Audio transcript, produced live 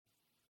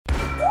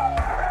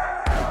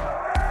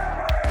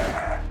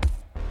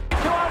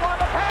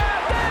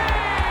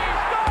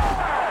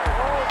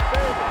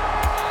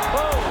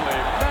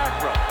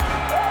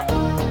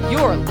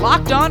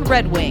Locked On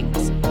Red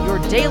Wings, your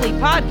daily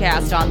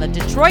podcast on the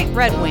Detroit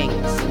Red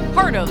Wings.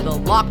 Part of the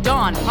Locked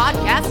On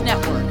Podcast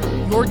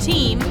Network, your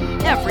team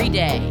every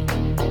day.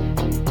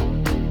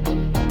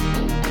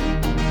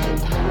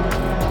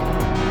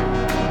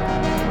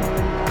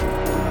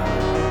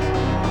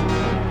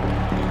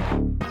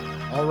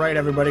 All right,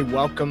 everybody,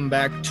 welcome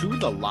back to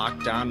the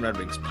Locked On Red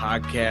Wings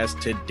podcast.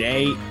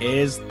 Today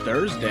is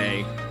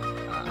Thursday,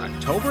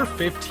 October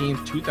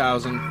 15th,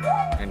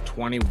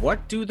 2020.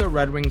 What do the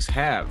Red Wings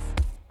have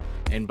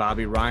in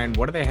Bobby Ryan?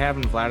 What do they have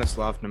in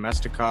Vladislav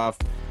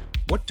Namestnikov?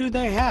 What do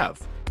they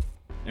have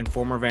in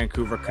former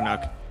Vancouver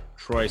Canuck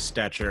Troy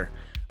Stecher?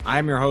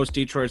 I'm your host,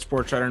 Detroit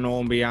sports writer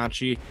Nolan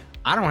Bianchi.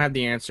 I don't have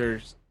the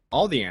answers,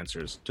 all the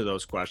answers to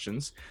those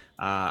questions.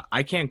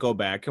 I can't go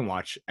back and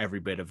watch every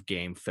bit of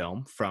game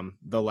film from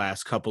the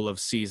last couple of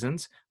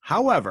seasons.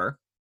 However,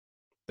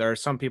 there are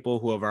some people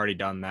who have already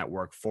done that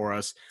work for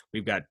us.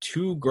 We've got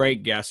two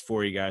great guests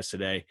for you guys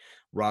today.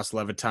 Ross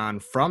Levitan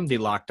from the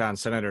Locked On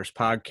Senators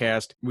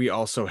podcast. We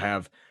also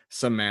have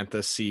Samantha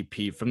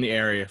CP from the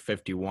Area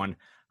 51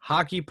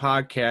 Hockey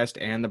podcast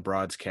and the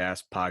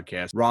Broadscast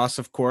podcast. Ross,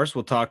 of course,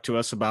 will talk to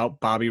us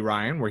about Bobby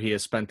Ryan, where he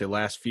has spent the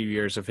last few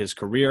years of his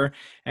career,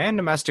 and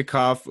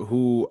Namestnikov,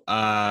 who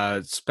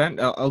spent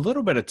a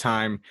little bit of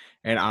time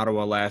in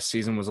Ottawa last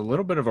season, was a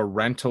little bit of a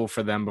rental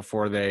for them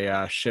before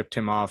they shipped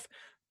him off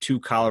to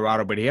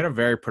Colorado, but he had a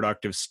very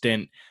productive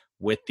stint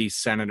with the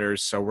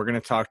Senators. So we're going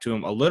to talk to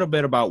him a little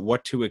bit about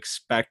what to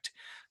expect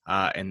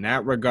in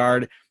that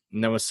regard.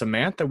 And then with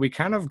Samantha, we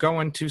kind of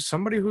go into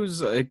somebody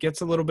who's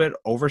gets a little bit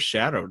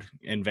overshadowed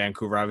in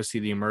Vancouver.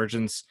 Obviously, the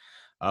emergence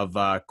of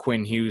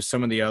Quinn Hughes,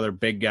 some of the other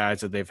big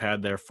guys that they've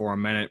had there for a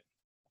minute.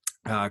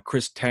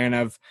 Chris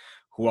Tanev,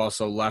 who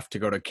also left to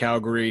go to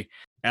Calgary.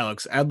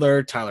 Alex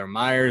Edler, Tyler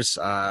Myers.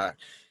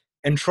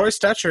 And Troy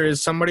Stecher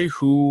is somebody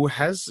who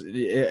has,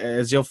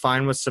 as you'll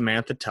find what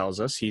Samantha tells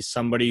us, he's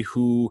somebody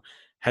who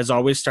has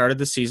always started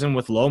the season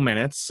with low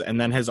minutes and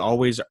then has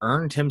always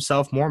earned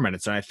himself more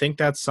minutes. And I think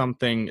that's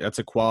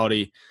a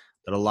quality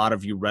that a lot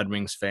of you Red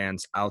Wings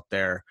fans out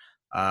there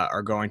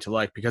are going to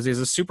like, because he's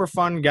a super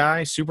fun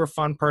guy, super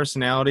fun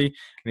personality,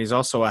 and he's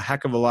also a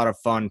heck of a lot of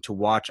fun to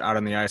watch out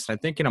on the ice. And I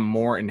think in a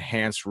more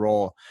enhanced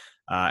role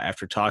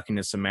after talking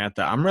to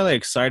Samantha, I'm really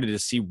excited to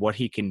see what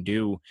he can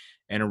do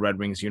in a Red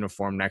Wings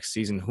uniform next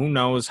season. Who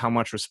knows how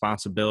much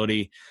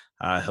responsibility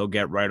he'll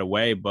get right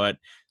away, but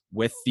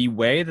with the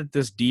way that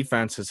this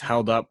defense has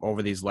held up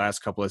over these last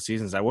couple of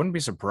seasons, I wouldn't be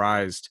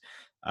surprised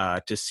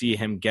to see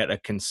him get a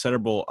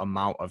considerable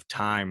amount of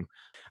time.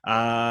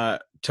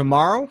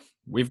 Tomorrow,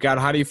 we've got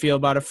How Do You Feel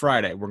About It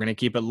Friday. We're going to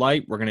keep it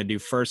light. We're going to do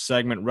first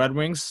segment Red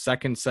Wings,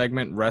 second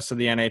segment rest of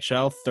the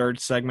NHL, third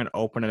segment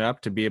open it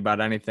up to be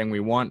about anything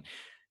we want.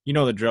 You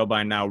know the drill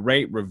by now.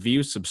 Rate,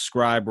 review,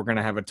 subscribe. We're going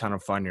to have a ton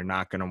of fun. You're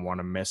not going to want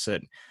to miss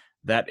it.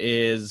 That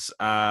is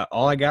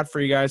all I got for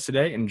you guys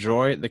today.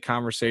 Enjoy the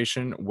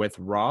conversation with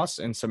Ross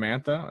and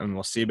Samantha, and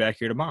we'll see you back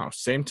here tomorrow.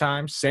 Same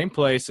time, same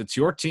place. It's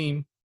your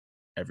team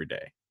every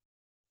day.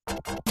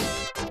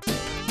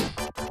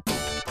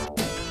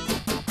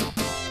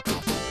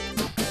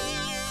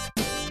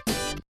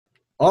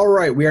 All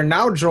right, we are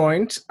now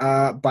joined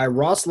by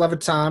Ross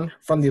Levitan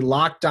from the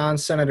Locked On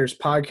Senators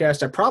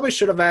podcast. I probably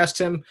should have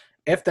asked him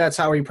if that's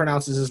how he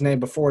pronounces his name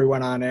before he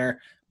went on air,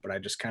 but I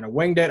just kind of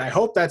winged it. I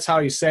hope that's how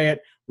you say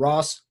it.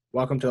 Ross,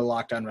 welcome to the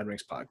Locked On Red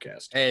Wings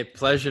podcast. Hey,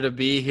 pleasure to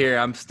be here.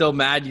 I'm still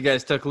mad you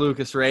guys took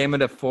Lucas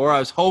Raymond at 4. I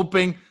was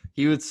hoping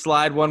he would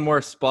slide one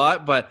more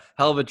spot, but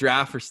hell of a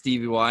draft for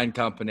Stevie Wine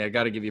Company. I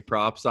got to give you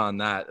props on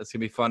that. It's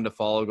going to be fun to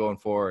follow going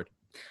forward.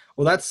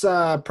 Well, that's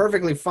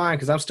perfectly fine,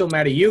 because I'm still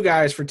mad at you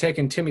guys for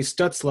taking Timmy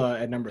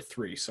Stutzla at number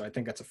 3, so I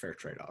think that's a fair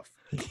trade-off.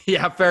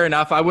 Yeah, fair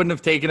enough. I wouldn't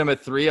have taken him at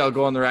 3. I'll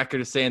go on the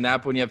record as saying that.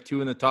 But when you have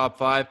 2 in the top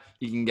 5,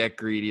 you can get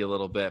greedy a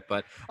little bit.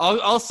 But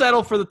I'll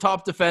settle for the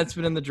top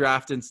defenseman in the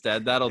draft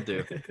instead. That'll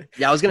do.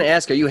 Yeah, I was going to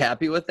ask, are you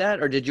happy with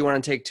that, or did you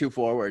want to take 2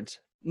 forwards?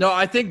 No,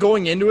 I think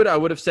going into it, I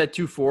would have said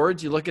 2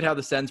 forwards. You look at how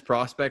the Sens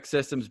prospect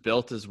system's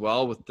built as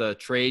well, with the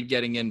trade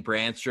getting in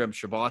Brandstrom,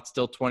 Chabot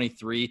still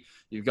 23.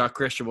 You've got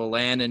Christian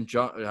Wolanin and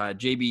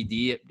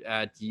JBD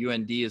at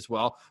UND as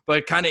well.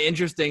 But kind of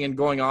interesting and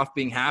going off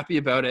being happy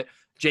about it,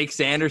 Jake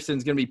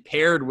Sanderson's going to be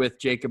paired with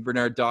Jacob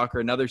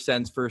Bernard-Docker, another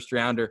Sens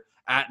first-rounder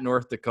at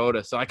North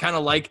Dakota. So I kind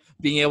of like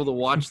being able to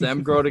watch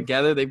them grow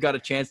together. They've got a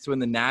chance to win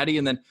the Natty.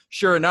 And then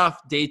sure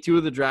enough, day 2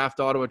 of the draft,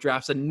 Ottawa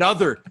drafts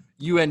another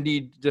UND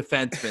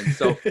defenseman.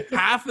 So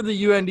half of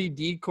the UND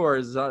D-core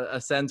is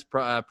a Sens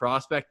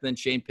prospect, and then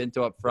Shane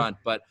Pinto up front.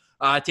 But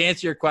to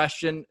answer your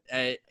question,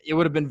 it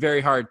would have been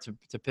very hard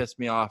to piss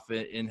me off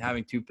in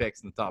having 2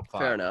 picks in the top 5.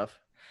 Fair enough.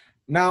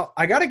 Now,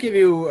 I got to give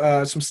you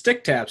some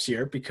stick taps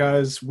here,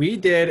 because we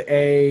did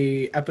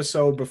a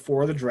episode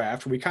before the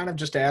draft. We kind of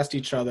just asked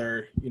each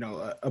other,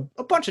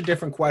 a bunch of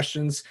different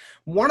questions.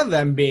 One of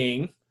them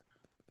being,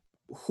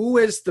 who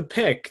is the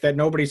pick that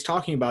nobody's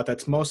talking about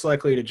that's most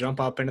likely to jump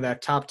up into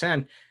that top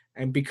 10?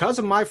 And because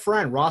of my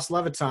friend Ross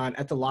Levitan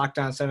at the Locked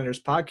On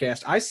Senators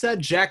podcast, I said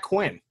Jack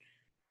Quinn.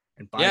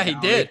 And he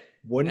did.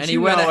 Wouldn't and you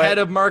he went know ahead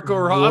it? of Marco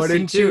Rossi,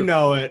 Wouldn't too. you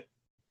know it?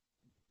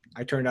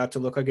 I turned out to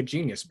look like a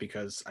genius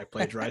because I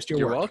plagiarized your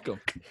You're work.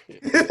 welcome.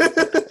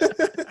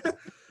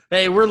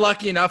 Hey, we're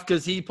lucky enough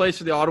because he plays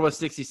for the Ottawa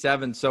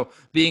 67. So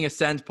being a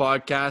Sens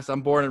podcast,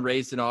 I'm born and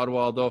raised in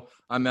Ottawa, although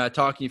I'm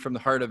talking from the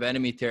heart of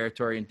enemy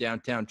territory in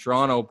downtown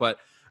Toronto. But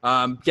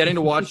getting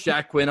to watch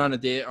Jack Quinn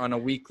on a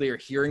weekly or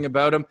hearing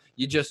about him,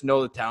 you just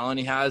know the talent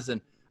he has.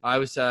 And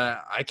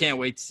I can't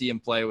wait to see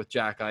him play with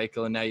Jack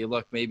Eichel. And now you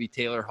look, maybe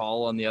Taylor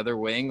Hall on the other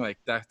wing. Like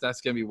that's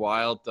going to be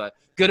wild.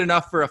 Good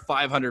enough for a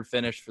 500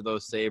 finish for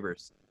those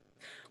Sabres.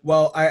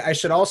 Well, I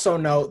should also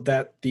note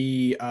that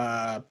the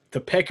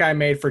pick I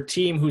made for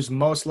team who's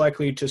most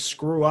likely to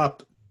screw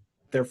up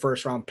their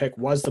first round pick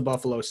was the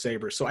Buffalo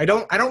Sabres. So I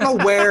don't know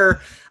where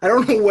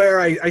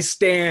I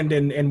stand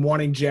in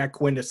wanting Jack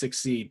Quinn to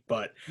succeed,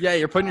 but yeah,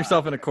 you're putting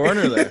yourself in a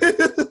corner there.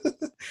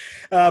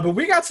 But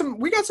we got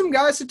some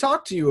guys to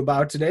talk to you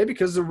about today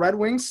because the Red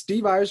Wings,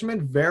 Steve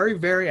Yzerman, very,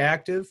 very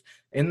active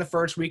in the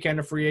first weekend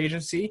of free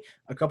agency.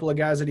 A couple of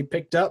guys that he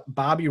picked up,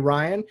 Bobby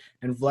Ryan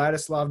and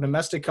Vladislav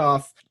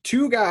Namestnikov.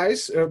 Two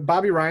guys,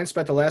 Bobby Ryan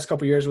spent the last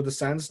couple of years with the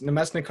Sens.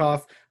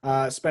 Namestnikov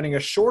spending a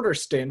shorter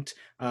stint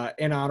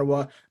in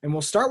Ottawa. And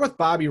we'll start with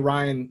Bobby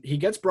Ryan. He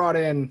gets brought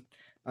in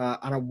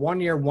on a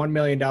 1-year, $1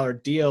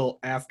 million deal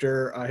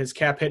after his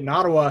cap hit in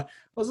Ottawa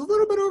was a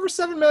little bit over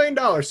 $7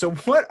 million. So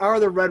what are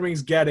the Red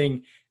Wings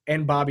getting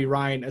in Bobby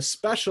Ryan,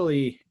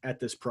 especially at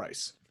this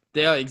price?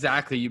 Yeah,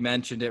 exactly. You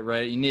mentioned it,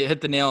 right? You hit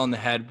the nail on the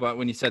head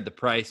when you said the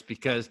price,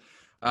 because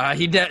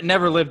he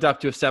never lived up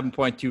to a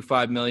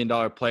 $7.25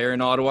 million player in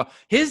Ottawa.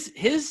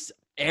 His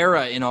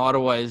era in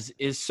Ottawa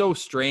is so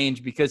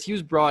strange because he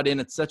was brought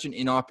in at such an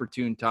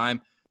inopportune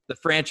time. The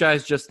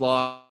franchise just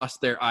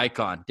lost their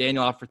icon.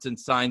 Daniel Alfredsson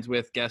signs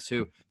with, guess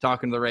who?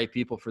 Talking to the right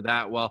people for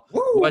that. Well,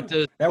 what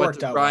does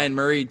Brian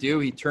Murray do?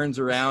 He turns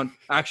around.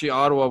 Actually,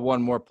 Ottawa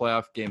won more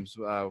playoff games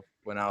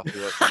when Alfie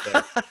wasn't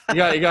there.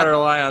 You got to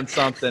rely on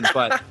something.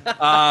 But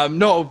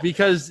no,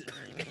 because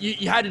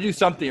you had to do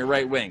something at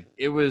right wing.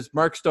 It was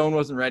Mark Stone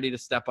wasn't ready to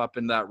step up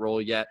in that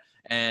role yet,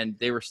 and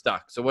they were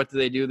stuck. So what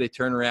do? They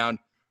turn around,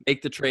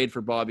 make the trade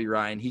for Bobby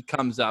Ryan. He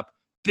comes up,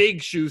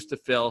 big shoes to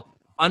fill.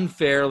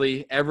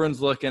 Unfairly,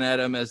 everyone's looking at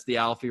him as the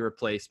Alfie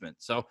replacement.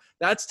 So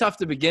that's tough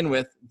to begin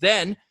with.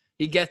 Then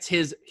he gets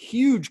his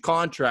huge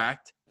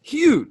contract,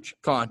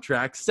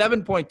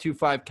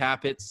 7.25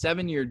 cap hit,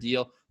 7-year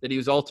deal that he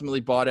was ultimately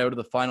bought out of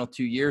the final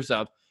 2 years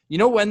of. You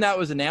know when that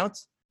was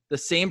announced? The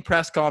same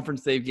press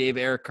conference they gave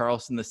Erik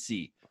Karlsson the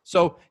C.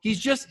 So he's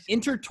just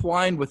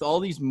intertwined with all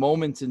these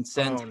moments in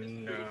sense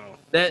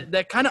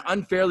that kind of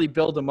unfairly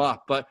build him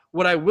up. But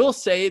what I will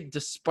say,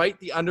 despite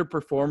the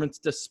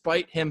underperformance,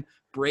 despite him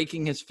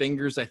breaking his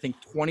fingers, I think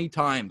 20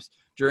 times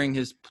during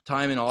his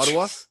time in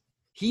Ottawa,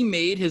 he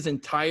made his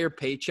entire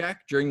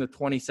paycheck during the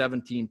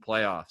 2017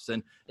 playoffs.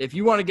 And if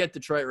you want to get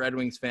Detroit Red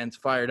Wings fans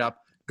fired up,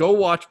 go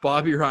watch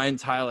Bobby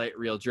Ryan's highlight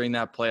reel during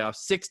that playoff.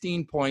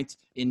 16 points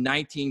in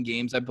 19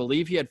 games. I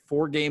believe he had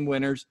 4 game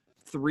winners,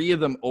 3 of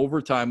them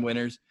overtime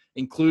winners,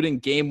 including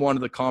game 1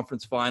 of the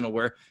conference final,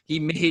 where he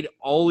made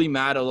Olli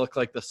Maatta look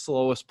like the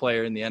slowest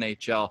player in the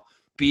NHL,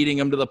 beating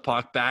him to the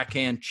puck,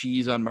 backhand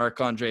cheese on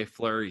Marc-Andre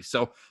Fleury.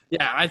 So,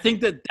 yeah, I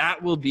think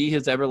that will be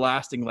his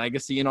everlasting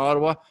legacy in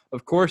Ottawa.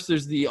 Of course,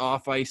 there's the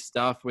off-ice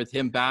stuff with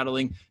him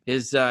battling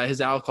his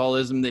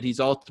alcoholism that he's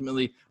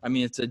ultimately,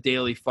 it's a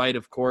daily fight,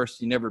 of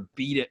course. You never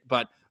beat it,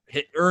 but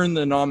he earned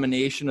the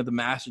nomination of the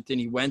Masterton.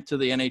 He went to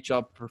the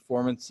NHL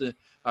performance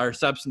or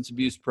substance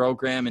abuse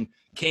program and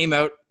came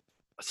out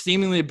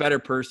seemingly a better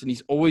person.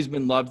 He's always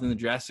been loved in the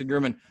dressing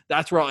room. And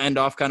that's where I'll end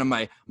off kind of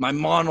my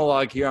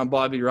monologue here on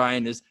Bobby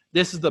Ryan is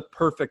this is the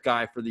perfect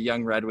guy for the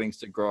young Red Wings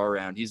to grow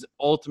around. He's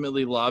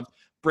ultimately loved.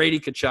 Brady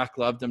Tkachuk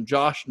loved him.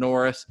 Josh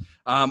Norris,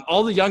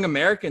 all the young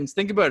Americans,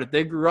 think about it.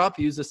 They grew up.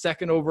 He was the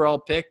 2nd overall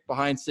pick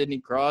behind Sidney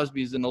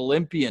Crosby. He's an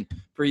Olympian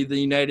for the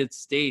United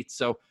States.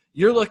 So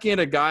you're looking at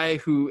a guy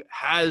who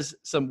has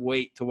some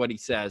weight to what he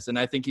says. And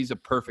I think he's a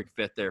perfect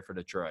fit there for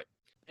Detroit.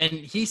 And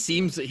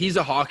he's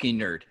a hockey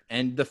nerd.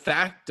 And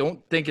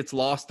don't think it's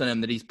lost on him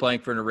that he's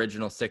playing for an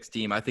Original Six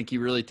team. I think he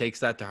really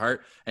takes that to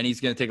heart, and he's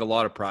going to take a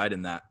lot of pride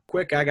in that.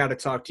 Quick, I got to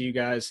talk to you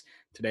guys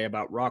today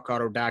about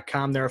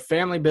rockauto.com. They're a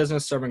family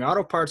business serving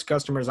auto parts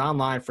customers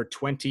online for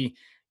 20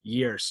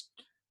 years.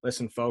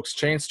 Listen, folks,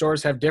 chain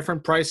stores have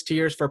different price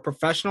tiers for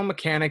professional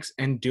mechanics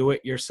and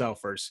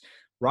do-it-yourselfers.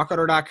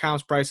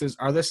 RockAuto.com's prices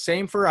are the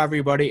same for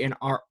everybody and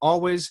are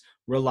always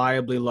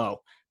reliably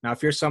low. Now,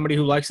 if you're somebody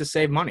who likes to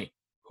save money,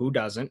 who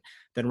doesn't,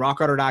 then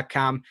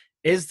RockAuto.com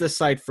is the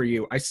site for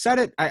you. I've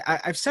said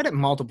it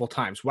multiple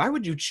times. Why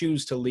would you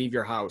choose to leave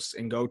your house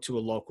and go to a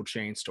local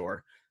chain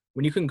store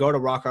when you can go to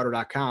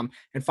RockAuto.com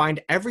and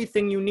find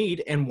everything you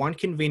need in one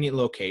convenient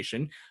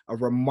location, a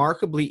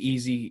remarkably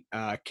easy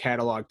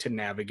catalog to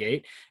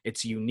navigate.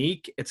 It's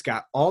unique. It's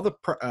got all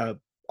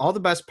the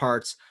best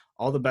parts,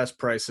 all the best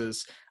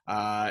prices.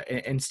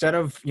 Instead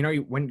of,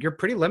 when you're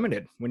pretty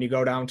limited, when you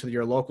go down to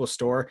your local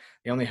store,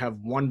 they only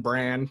have one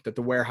brand that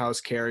the warehouse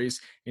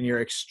carries, and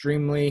you're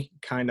extremely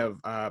kind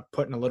of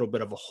put in a little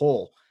bit of a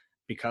hole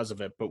because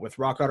of it. But with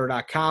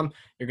rockauto.com,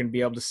 you're going to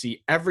be able to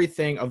see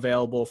everything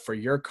available for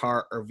your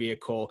car or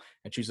vehicle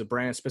and choose the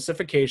brand,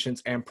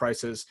 specifications, and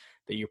prices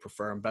that you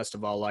prefer. And best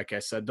of all, like I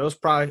said, those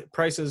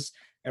prices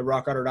at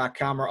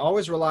rockauto.com are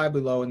always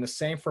reliably low, and the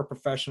same for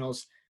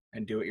professionals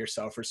and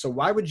do-it-yourselfers. So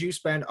why would you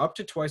spend up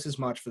to twice as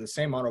much for the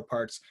same auto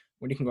parts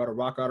when you can go to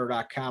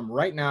rockauto.com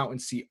right now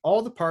and see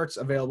all the parts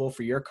available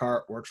for your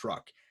car or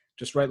truck?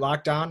 Just write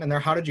Locked On in there.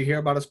 How did you hear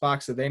about us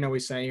box so they know we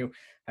sent you?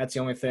 That's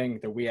the only thing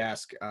that we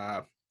ask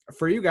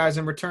for you guys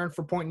in return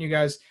for pointing you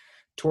guys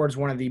towards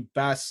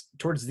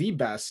the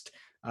best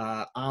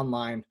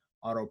online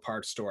auto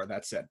parts store.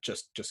 That's it.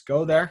 Just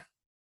go there.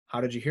 How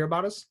did you hear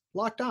about us?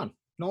 Locked On.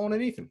 Nolan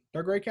and Ethan.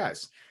 They're great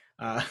guys.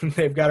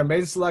 They've got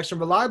amazing selection,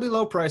 reliably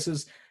low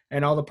prices,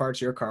 and all the parts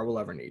your car will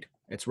ever need.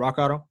 It's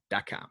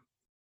rockauto.com.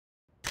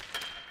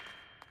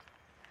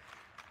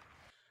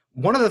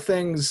 One of the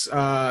things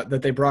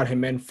that they brought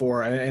him in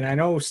for, and I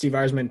know Steve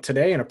Yzerman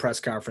today in a press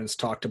conference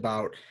talked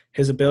about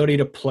his ability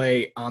to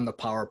play on the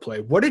power play.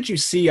 What did you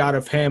see out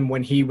of him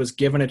when he was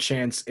given a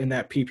chance in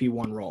that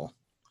PP1 role?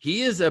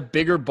 He is a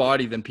bigger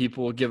body than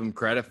people will give him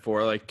credit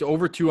for, like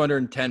over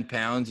 210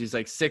 pounds. He's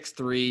like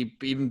 6'3",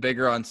 even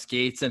bigger on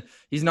skates, and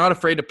he's not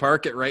afraid to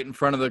park it right in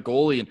front of the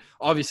goalie. And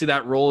obviously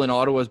that role in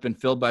Ottawa has been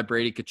filled by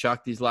Brady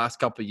Tkachuk these last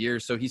couple of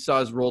years, so he saw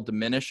his role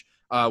diminish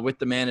with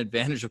the man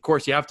advantage. Of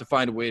course, you have to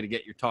find a way to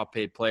get your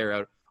top-paid player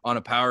out on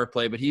a power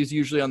play, but he's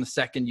usually on the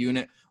second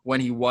unit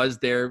when he was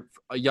there.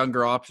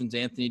 Younger options,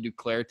 Anthony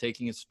Duclair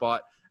taking his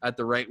spot at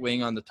the right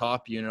wing on the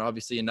top unit,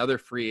 obviously another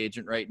free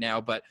agent right now,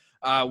 but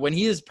when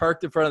he is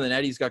parked in front of the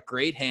net, he's got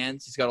great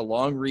hands. He's got a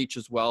long reach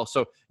as well.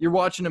 So you're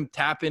watching him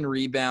tap in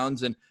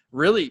rebounds and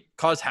really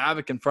cause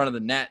havoc in front of the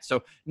net.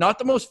 So not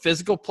the most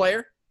physical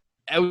player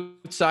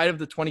outside of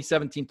the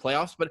 2017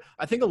 playoffs, but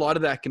I think a lot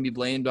of that can be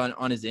blamed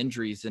on his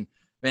injuries. And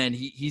man,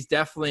 he's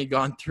definitely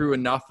gone through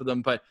enough of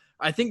them. But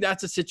I think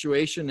that's a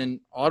situation, and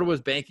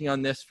Ottawa's banking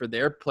on this for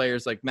their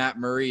players like Matt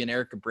Murray and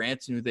Erica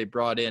Branson, who they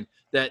brought in,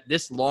 that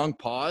this long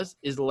pause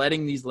is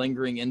letting these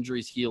lingering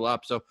injuries heal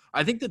up. So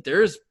I think that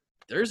there's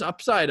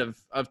upside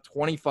of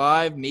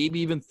 25,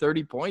 maybe even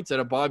 30 points out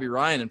of Bobby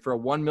Ryan. And for a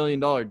 $1 million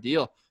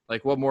deal,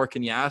 like what more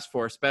can you ask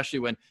for, especially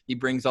when he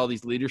brings all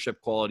these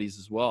leadership qualities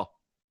as well?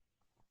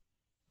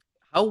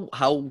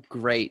 How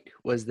great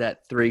was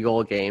that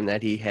 3-goal game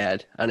that he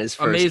had on his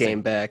first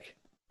game back?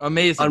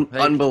 Amazing.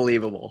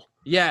 Unbelievable.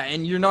 Yeah,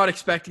 and you're not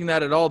expecting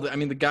that at all. I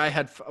mean, the guy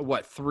had,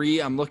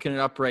 3? I'm looking it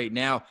up right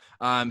now.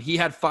 He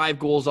had 5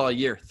 goals all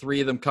year,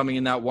 3 of them coming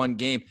in that one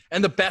game.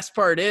 And the best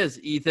part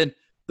is, Ethan,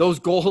 those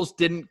goals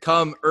didn't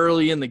come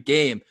early in the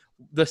game.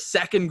 The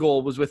second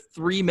goal was with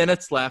 3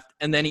 minutes left,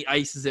 and then he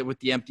ices it with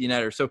the empty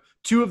netter. So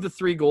 2 of the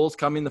 3 goals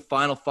come in the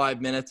final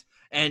 5 minutes.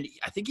 And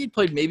I think he'd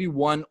played maybe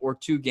 1 or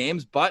 2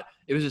 games, but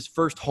it was his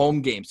first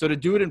home game. So to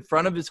do it in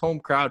front of his home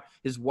crowd,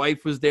 his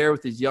wife was there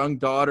with his young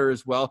daughter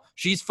as well.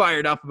 She's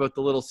fired up about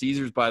the Little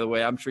Caesars, by the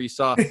way. I'm sure you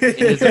saw in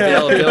his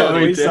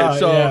availability.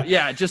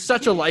 Just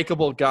such a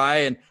likable guy.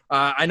 And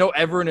I know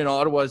everyone in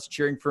Ottawa is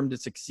cheering for him to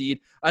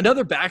succeed.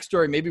 Another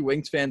backstory maybe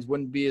Wings fans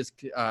wouldn't be as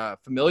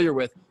familiar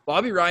with.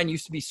 Bobby Ryan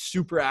used to be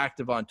super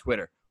active on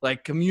Twitter,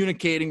 like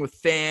communicating with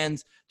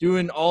fans,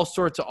 doing all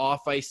sorts of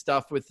off-ice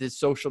stuff with his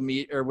social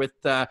media, or with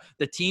the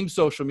team's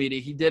social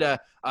media. He did a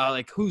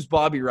who's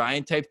Bobby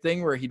Ryan type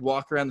thing where he'd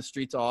walk around the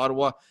streets of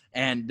Ottawa,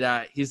 and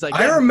he's like,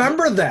 I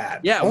remember that.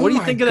 Yeah, what do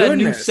you think of that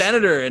new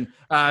senator?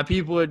 And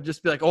people would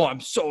just be like, oh,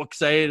 I'm so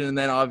excited. And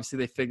then obviously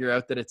they figure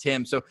out that it's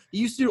him. So he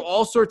used to do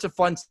all sorts of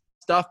fun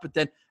stuff, but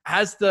then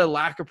as the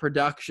lack of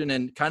production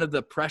and kind of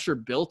the pressure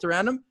built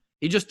around him,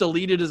 he just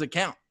deleted his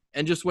account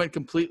and just went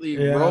completely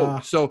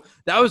rogue. So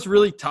that was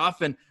really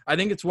tough. And I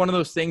think it's one of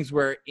those things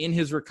where in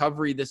his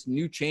recovery, this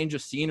new change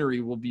of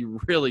scenery will be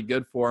really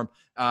good for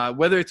him.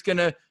 Whether it's going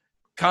to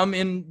come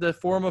in the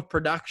form of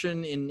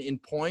production in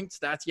points,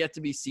 that's yet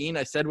to be seen.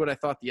 I said what I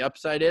thought the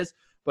upside is,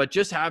 but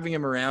just having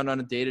him around on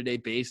a day-to-day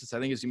basis, I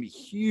think is going to be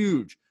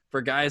huge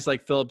for guys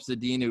like Philip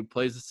Zadina, who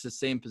plays the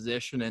same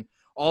position. And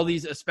all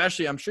these,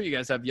 especially, I'm sure you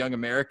guys have young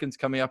Americans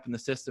coming up in the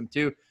system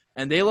too,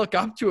 and they look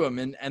up to him.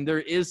 And there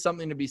is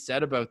something to be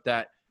said about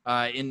that.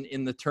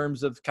 In the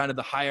terms of kind of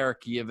the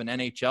hierarchy of an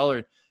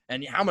NHLer,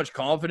 and how much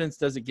confidence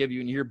does it give you?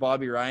 And you hear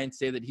Bobby Ryan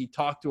say that he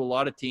talked to a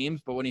lot of teams,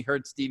 but when he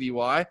heard Stevie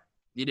Y,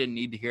 he didn't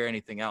need to hear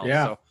anything else.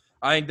 Yeah. So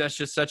I think that's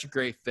just such a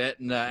great fit,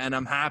 and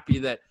I'm happy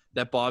that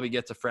Bobby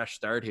gets a fresh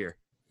start here.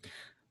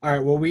 All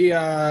right, well, we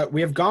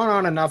have gone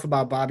on enough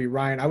about Bobby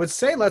Ryan. I would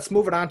say let's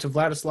move it on to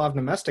Vladislav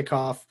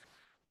Nemestikov,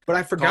 but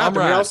I forgot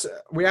that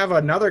we have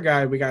another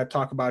guy we got to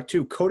talk about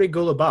too, Cody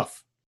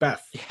Golubeff. Yeah,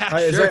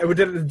 sure.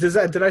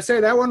 Did I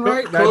say that one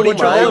right? Cody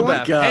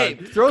Golubeff. Hey,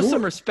 throw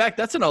some respect.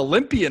 That's an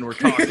Olympian we're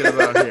talking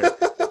about here.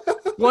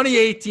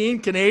 2018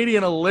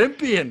 Canadian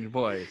Olympian,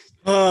 boys.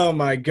 Oh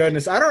my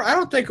goodness! I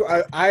don't think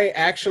I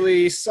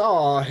actually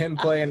saw him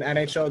play an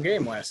NHL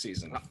game last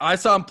season. I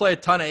saw him play a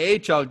ton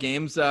of AHL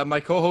games.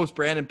 My co-host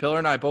Brandon Pillar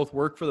and I both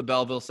work for the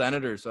Belleville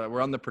Senators. We're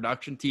on the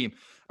production team,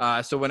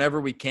 so whenever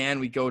we can,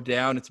 we go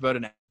down. It's about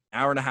an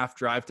hour-and-a-half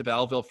drive to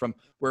Belleville from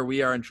where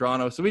we are in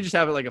Toronto. So we just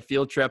have it like a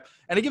field trip,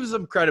 and it gives us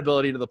some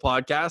credibility to the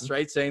podcast,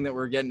 right? Saying that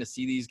we're getting to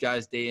see these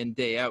guys day in,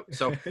 day out.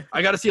 So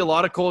I got to see a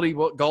lot of Cody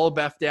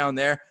Golubeff down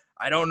there.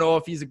 I don't know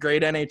if he's a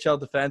great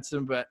NHL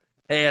defenseman, but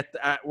hey,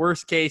 at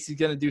worst case, he's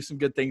going to do some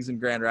good things in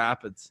Grand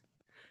Rapids.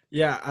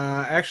 Yeah,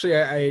 actually,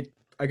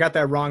 I got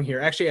that wrong here.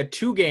 Actually, I had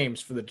 2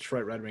 games for the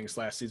Detroit Red Wings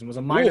last season. It was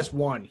a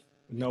 -1.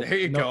 No, there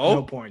you go.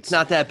 No points. It's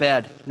not that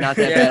bad. Not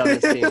that bad on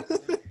this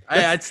team.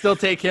 I'd still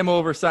take him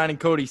over signing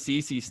Cody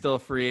Ceci, still a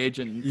free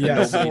agent.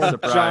 Yes, or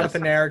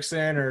Jonathan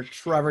Ericsson or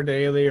Trevor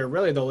Daley, or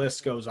really the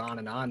list goes on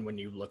and on when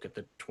you look at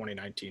the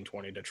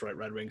 2019-20 Detroit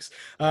Red Wings.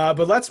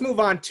 But let's move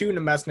on to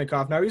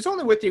Namestnikov. Now, he's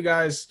only with you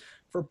guys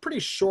for a pretty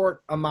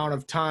short amount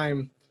of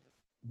time.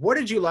 What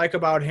did you like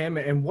about him,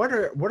 and what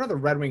are the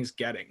Red Wings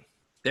getting?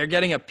 They're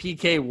getting a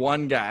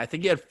PK1 guy. I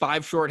think he had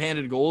 5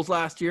 shorthanded goals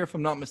last year, if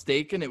I'm not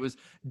mistaken. It was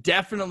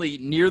definitely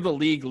near the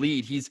league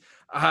lead. He's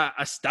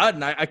a stud,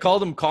 and I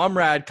called him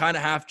comrade kind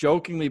of half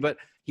jokingly, but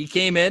he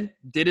came in,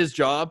 did his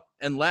job,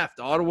 and left.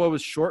 Ottawa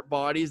was short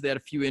bodies. They had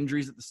a few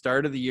injuries at the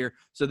start of the year,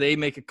 so they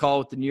make a call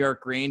with the New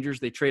York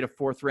Rangers. They trade a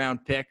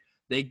 4th-round pick.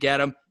 They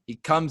get him. He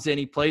comes in.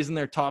 He plays in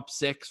their top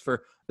 6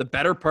 for the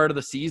better part of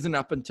the season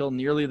up until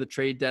nearly the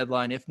trade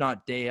deadline, if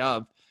not day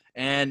of.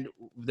 And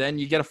then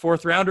you get a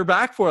 4th-rounder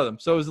back for them.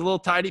 So it was a little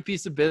tidy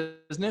piece of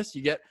business.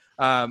 You get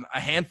a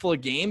handful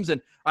of games,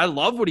 and I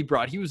love what he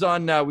brought. He was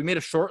on we made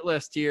a short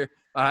list here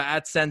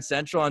at Sens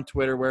Central on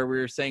Twitter where we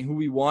were saying who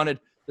we wanted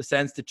the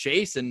Sens to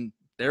chase, and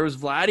there was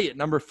Vladdy at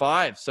number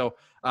 5. So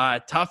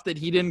tough that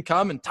he didn't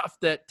come, and tough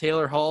that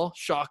Taylor Hall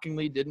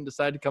shockingly didn't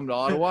decide to come to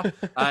Ottawa.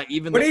 But he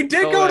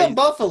did go to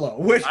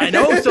Buffalo. I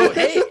know. So,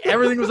 hey,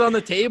 everything was on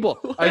the table.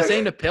 I was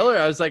saying to Pillar,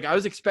 I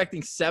was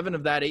expecting 7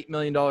 of that $8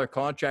 million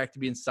contract to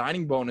be in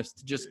signing bonus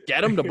to just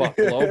get him to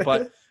Buffalo.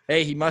 But,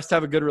 hey, he must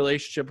have a good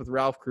relationship with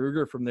Ralph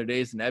Kruger from their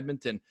days in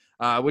Edmonton,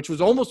 which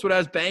was almost what I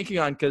was banking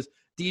on because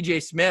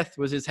DJ Smith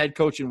was his head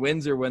coach in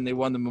Windsor when they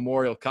won the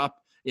Memorial Cup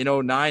in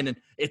 2009. And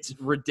it's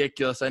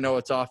ridiculous. I know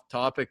it's off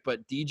topic,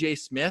 but DJ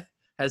Smith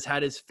has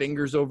had his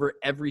fingers over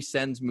every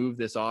Sens move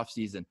this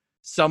offseason.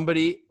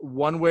 Somebody,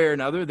 one way or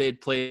another, they'd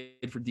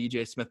played for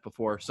DJ Smith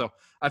before. So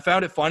I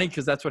found it funny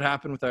because that's what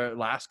happened with our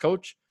last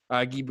coach.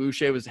 Guy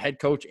Boucher was head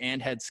coach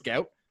and head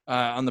scout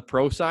on the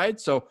pro side.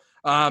 So,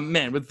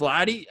 man, with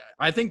Vladdy,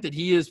 I think that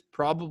he is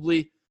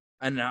probably,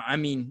 and I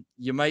mean,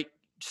 you might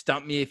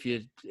stump me if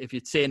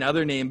you'd say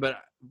another name, but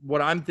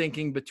what I'm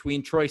thinking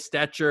between Troy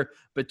Stetcher,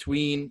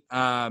 between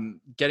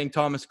getting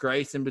Thomas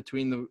Greiss in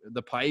between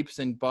the pipes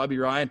and Bobby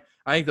Ryan,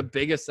 I think the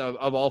biggest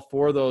of all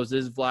 4 of those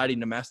is Vladdy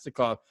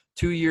Namestnikov.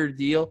 2-year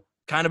deal,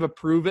 kind of a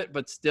prove it,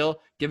 but still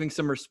giving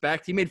some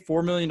respect. He made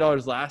 $4 million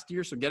last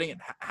year, so getting it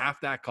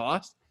half that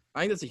cost,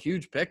 I think that's a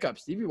huge pickup.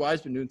 Stevie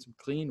Y's been doing some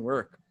clean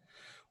work.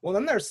 Well,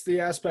 then there's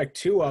the aspect,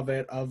 too, of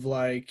it, of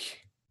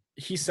like,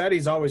 he said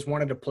he's always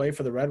wanted to play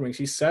for the Red Wings.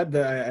 He said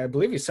that, I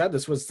believe he said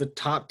this was the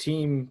top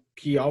team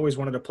he always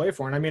wanted to play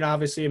for. And I mean,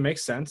 obviously it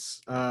makes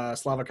sense.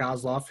 Slava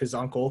Kozlov, his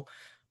uncle,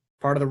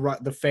 part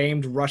of the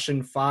famed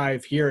Russian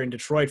 5 here in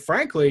Detroit.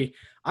 Frankly,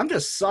 I'm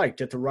just psyched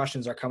that the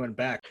Russians are coming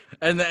back.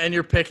 And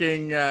you're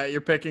picking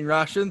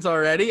Russians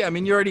already? I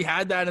mean, you already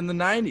had that in the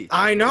 90s.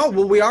 I know.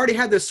 Well, we already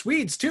had the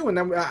Swedes too. And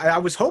then I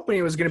was hoping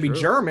it was going to be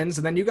Germans.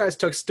 And then you guys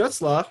took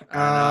Stützle.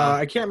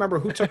 I can't remember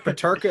who took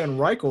Peterka and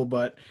Reichel,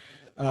 but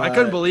I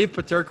couldn't believe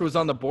Peterka was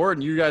on the board,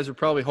 and you guys were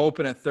probably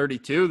hoping at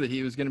 32 that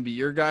he was going to be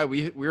your guy.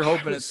 We were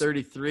hoping at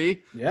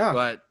 33. Yeah.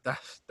 But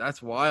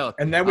that's wild.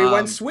 And then we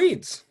went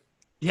Swedes.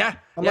 Yeah.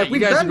 Like, you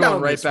guys are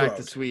going right back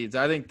to Swedes.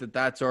 I think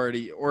that's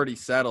already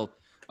settled.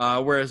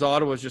 Whereas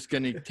Ottawa's just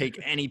going to take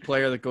any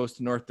player that goes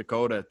to North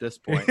Dakota at this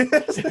point.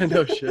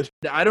 No shit.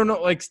 I don't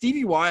know. Like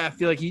Stevie Y, I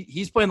feel like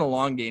he's playing the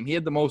long game. He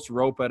had the most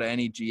rope out of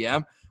any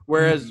GM.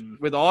 Whereas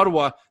with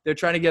Ottawa, they're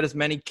trying to get as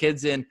many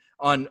kids in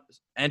on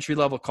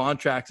entry-level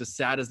contracts, as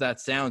sad as that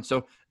sounds.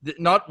 So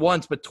not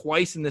once, but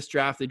twice in this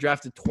draft, they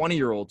drafted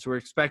 20-year-olds who are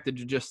expected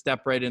to just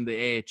step right into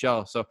the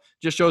AHL. So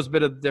just shows a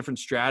bit of different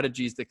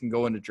strategies that can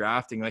go into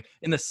drafting. Like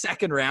in the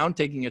second round,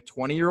 taking a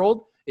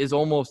 20-year-old is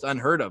almost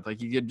unheard of.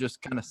 Like you could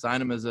just kind of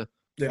sign him as a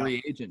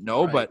free agent.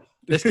 No, right. But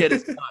this kid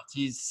is nuts.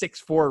 He's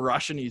 6'4"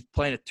 Russian. He's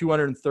playing at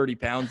 230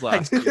 pounds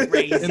last year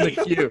in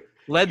the Q.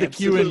 Led the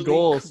Q in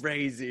goals.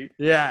 Crazy.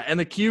 Yeah, and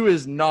the Q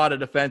is not a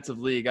defensive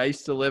league. I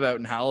used to live out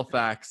in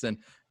Halifax, and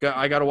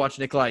I got to watch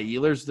Nikolai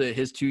Ehlers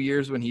his 2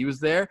 years when he was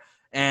there.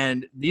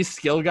 And these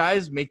skill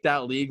guys make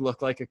that league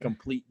look like a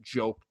complete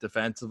joke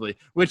defensively,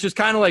 which is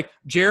kind of like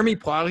Jeremy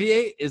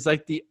Poirier is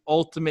like the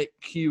ultimate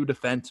Q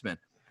defenseman.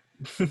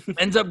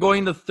 Ends up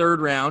going to the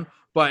third round,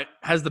 but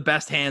has the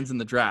best hands in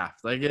the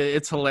draft. Like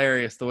it's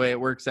hilarious the way it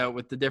works out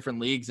with the different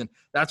leagues. And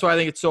that's why I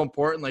think it's so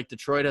important. Like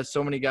Detroit has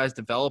so many guys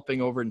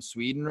developing over in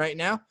Sweden right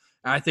now.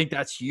 And I think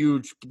that's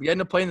huge. Getting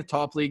to play in the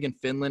top league in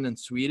Finland and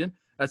Sweden,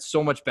 that's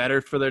so much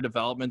better for their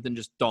development than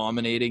just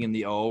dominating in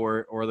the O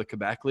or the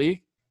Quebec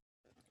League.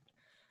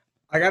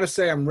 I got to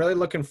say, I'm really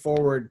looking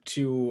forward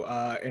to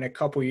in a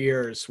couple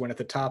years when at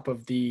the top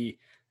of the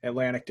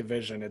Atlantic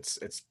Division,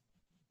 it's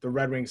the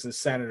Red Wings and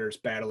Senators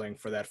battling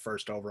for that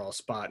first overall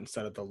spot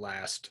instead of the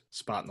last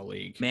spot in the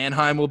league.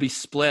 Mannheim will be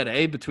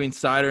split, between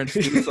Sider and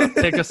Stützle.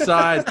 Pick a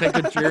side, pick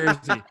a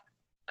jersey.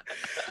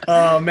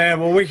 Oh, man.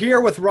 Well, we're here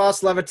with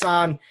Ross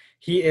Leviton.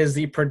 He is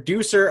the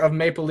producer of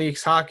Maple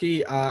Leafs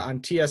Hockey on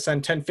TSN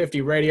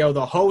 1050 Radio,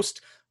 the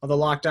host of the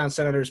Locked On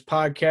Senators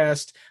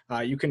podcast.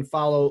 You can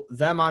follow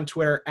them on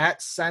Twitter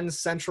at Sens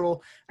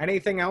Central.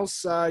 Anything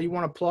else you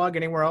want to plug?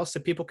 Anywhere else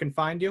that people can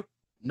find you?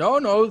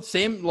 No,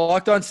 same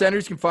Locked On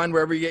Senators you can find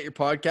wherever you get your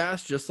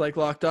podcast, just like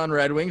Locked On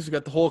Red Wings. We've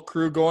got the whole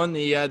crew going.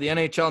 The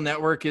NHL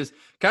network is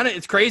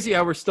it's crazy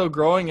how we're still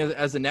growing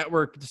as a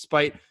network,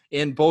 despite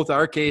in both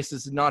our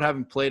cases not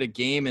having played a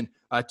game in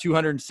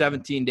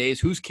 217 days.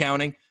 Who's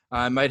counting?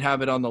 I might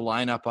have it on the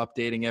lineup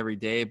updating every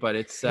day, but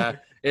it's sad.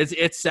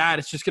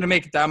 It's just going to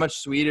make it that much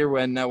sweeter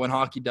when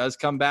hockey does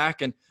come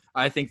back. And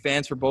I think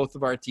fans for both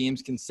of our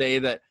teams can say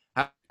that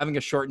having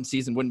a shortened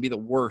season wouldn't be the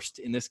worst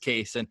in this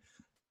case. And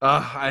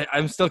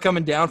I'm still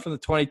coming down from the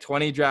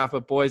 2020 draft,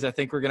 but boys, I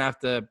think we're going to have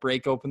to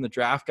break open the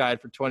draft guide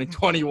for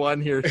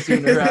 2021 here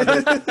sooner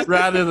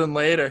rather than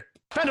later.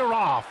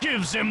 Fedorov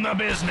gives him the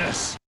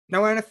business.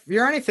 Now, and if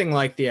you're anything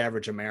like the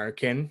average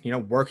American,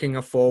 working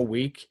a full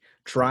week,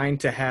 trying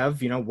to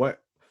have,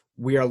 what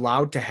we are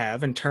allowed to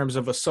have in terms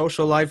of a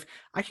social life,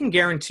 I can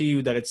guarantee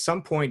you that at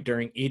some point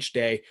during each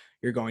day,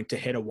 you're going to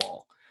hit a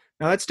wall.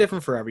 Now, that's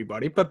different for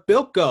everybody, but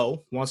Built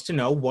Go wants to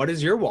know, what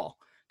is your wall?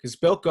 Because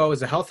Built Go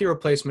is a healthy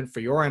replacement for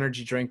your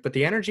energy drink, but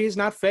the energy is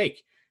not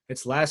fake.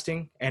 It's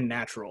lasting and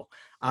natural.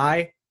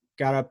 I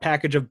got a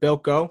package of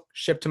Built Go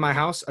shipped to my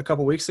house a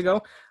couple weeks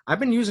ago. I've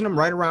been using them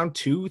right around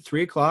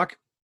 2-3 o'clock.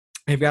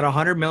 They've got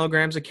 100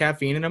 milligrams of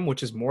caffeine in them,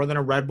 which is more than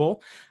a Red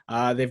Bull.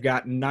 They've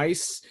got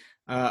nice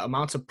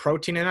amounts of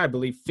protein in it. I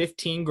believe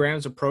 15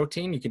 grams of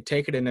protein. You can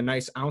take it in a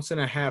nice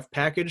 1.5 ounce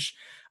package.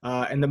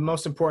 And the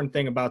most important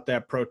thing about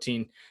that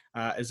protein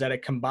is that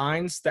it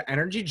combines the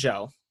energy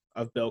gel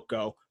of Built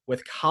Go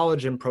with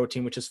collagen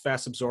protein, which is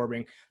fast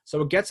absorbing.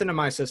 So it gets into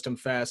my system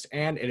fast,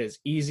 and it is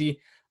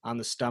easy on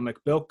the stomach.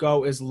 Built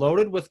Go is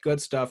loaded with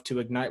good stuff to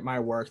ignite my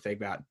work. They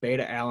got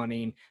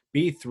beta-alanine,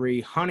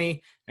 B3,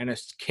 honey, and a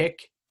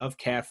kick of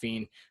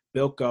caffeine.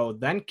 Built Go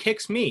then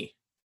kicks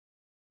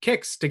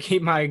to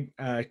keep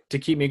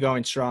me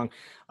going strong.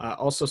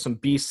 Also some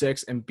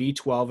B6 and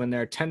B12 in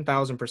there.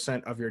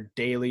 10,000% of your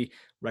daily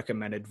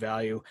recommended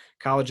value.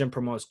 Collagen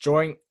promotes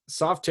joint,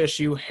 soft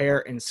tissue,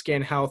 hair, and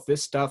skin health.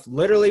 This stuff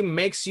literally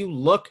makes you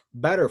look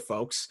better,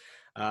 folks.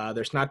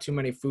 There's not too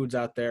many foods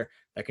out there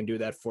that can do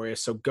that for you.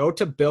 So go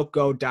to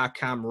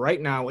BuiltGo.com right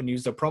now and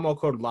use the promo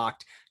code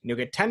LOCKED, and you'll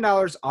get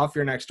 $10 off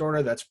your next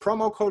order. That's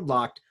promo code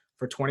LOCKED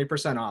for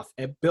 20% off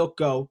at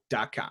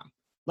BuiltGo.com.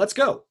 Let's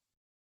go.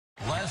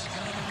 Last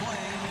guy to play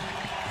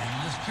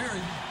in this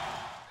period.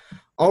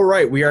 All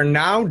right, we are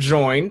now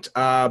joined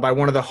by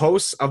one of the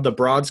hosts of the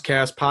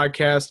Broadscast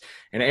podcast,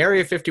 an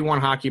Area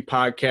 51 hockey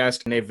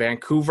podcast, and a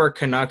Vancouver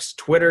Canucks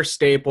Twitter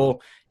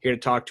staple, here to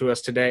talk to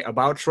us today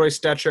about Troy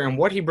Stecher and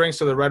what he brings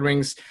to the Red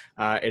Wings.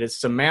 It is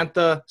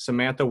Samantha.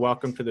 Samantha,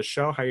 welcome to the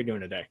show. How are you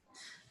doing today?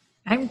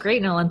 I'm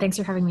great, Nolan. Thanks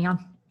for having me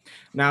on.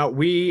 Now,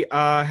 we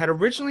had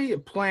originally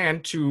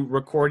planned to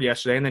record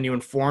yesterday, and then you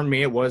informed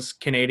me it was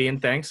Canadian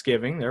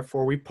Thanksgiving,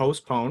 therefore we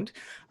postponed.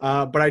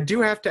 But I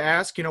do have to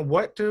ask,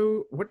 what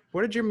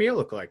did your meal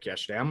look like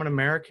yesterday? I'm an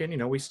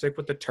American. We stick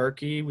with the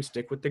turkey, we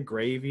stick with the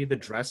gravy, the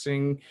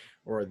dressing,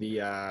 or the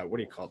what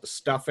do you call it? The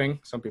stuffing.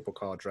 Some people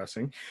call it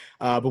dressing.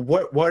 But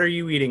what are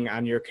you eating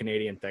on your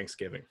Canadian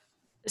Thanksgiving?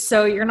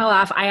 So you're gonna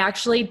laugh. I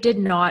actually did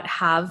not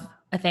have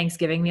a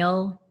Thanksgiving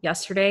meal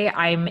yesterday.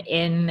 I'm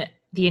in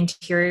the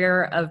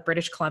interior of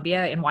British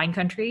Columbia in wine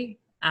country.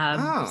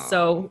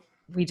 So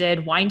we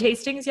did wine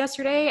tastings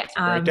yesterday.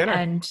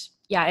 And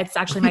yeah, it's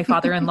actually my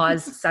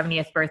father-in-law's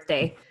 70th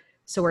birthday.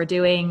 So we're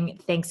doing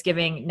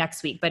Thanksgiving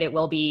next week, but it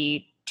will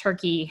be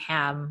turkey,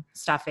 ham,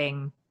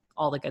 stuffing,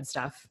 all the good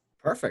stuff.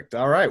 Perfect.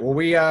 All right. Well,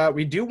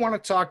 we do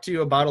want to talk to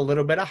you about a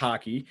little bit of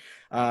hockey.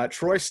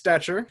 Troy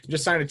Stecher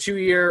just signed a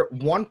 2-year,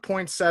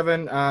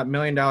 $1.7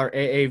 million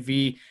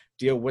AAV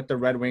deal with the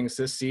Red Wings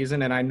this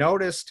season. And I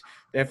noticed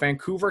that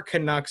Vancouver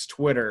Canucks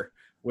Twitter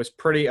was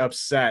pretty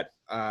upset,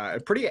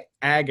 pretty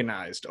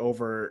agonized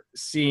over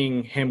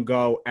seeing him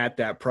go at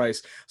that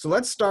price. So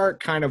let's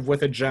start kind of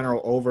with a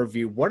general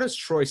overview. What does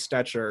Troy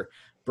Stecher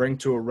bring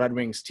to a Red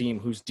Wings team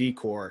whose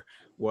decor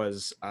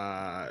was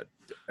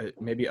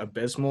maybe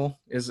abysmal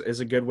is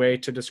a good way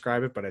to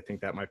describe it, but I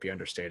think that might be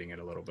understating it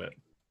a little bit.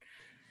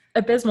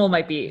 Abysmal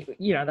might be,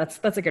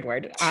 that's a good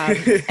word.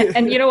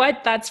 And you know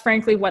what? That's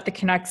frankly what the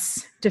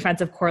Canucks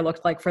defensive core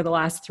looked like for the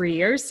last 3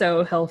 years.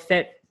 So he'll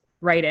fit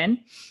right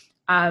in.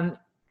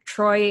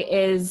 Troy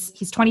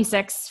he's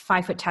 26,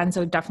 5'10",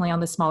 so definitely on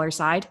the smaller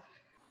side.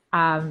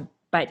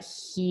 But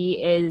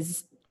he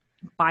is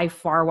by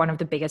far one of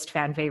the biggest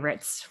fan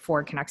favorites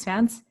for Canucks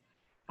fans.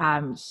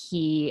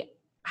 He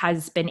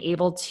has been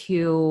able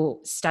to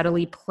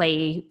steadily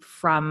play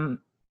from,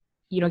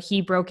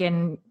 he broke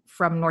in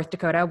from North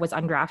Dakota, was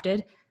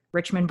undrafted,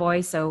 Richmond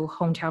boy, so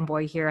hometown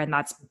boy here. And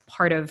that's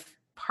part of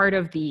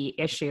the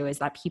issue is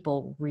that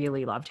people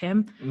really loved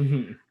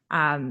him.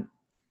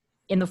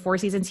 In the 4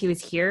 seasons he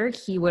was here,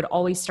 he would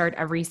always start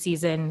every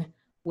season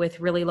with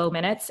really low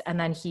minutes. And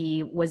then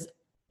he was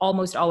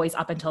almost always,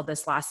 up until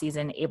this last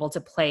season, able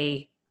to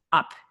play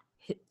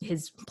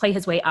his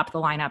way up the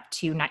lineup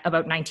to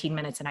about 19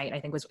 minutes a night, I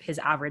think was his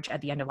average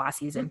at the end of last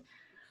season.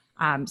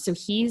 So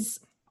he's,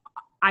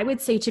 I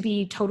would say, to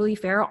be totally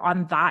fair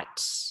on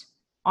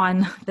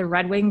the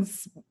Red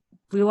Wings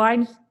blue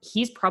line,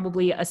 he's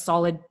probably a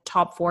solid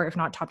top 4, if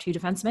not top 2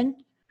 defenseman.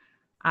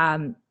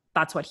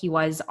 That's what he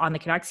was on the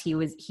Canucks.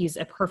 He's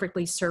a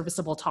perfectly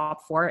serviceable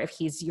top 4. If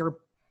you're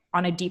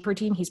on a deeper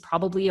team, he's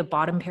probably a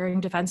bottom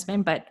pairing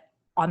defenseman, but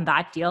on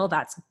that deal,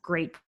 that's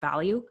great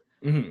value.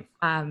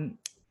 Mm-hmm.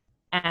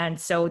 And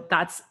so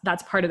that's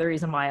part of the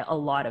reason why a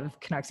lot of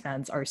Canucks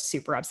fans are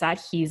super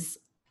upset. He's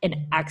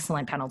an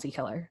excellent penalty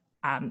killer.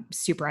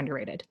 Super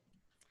underrated.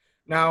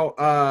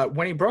 Now,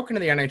 when he broke into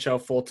the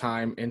NHL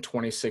full-time in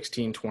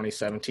 2016,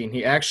 2017,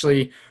 he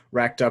actually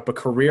racked up a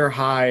career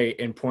high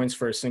in points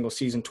for a single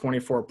season,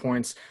 24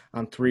 points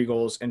on 3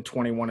 goals and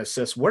 21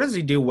 assists. What does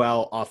he do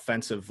well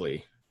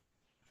offensively?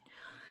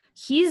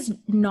 He's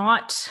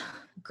not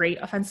great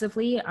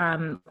offensively.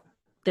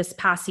 This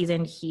past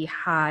season, he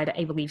had,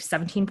 I believe,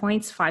 17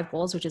 points, 5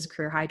 goals, which is a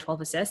career high,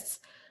 12 assists.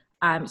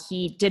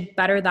 He did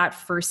better that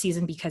first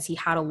season because he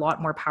had a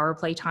lot more power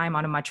play time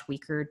on a much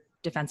weaker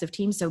defensive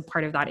team. So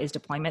part of that is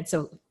deployment.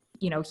 So,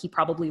 he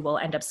probably will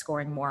end up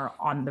scoring more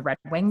on the Red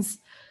Wings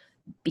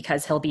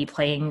because he'll be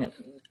playing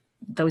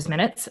those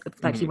minutes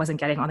that he wasn't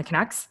getting on the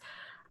Canucks.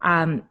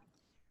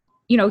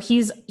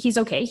 He's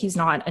okay. He's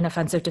not an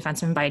offensive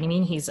defenseman by any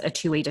means. He's a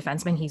 2-way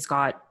defenseman.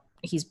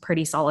 He's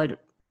pretty solid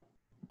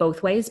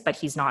both ways, but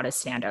he's not a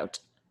standout.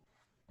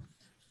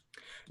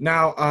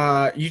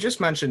 Now, you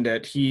just mentioned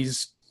it.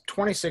 He's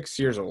 26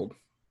 years old.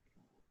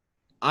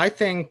 I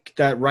think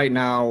that right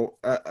now,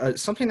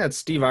 something that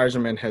Steve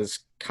Yzerman has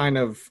kind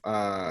of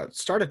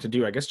started to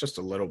do, I guess just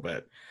a little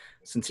bit,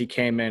 since he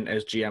came in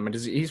as GM, and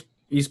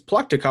he's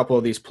plucked a couple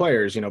of these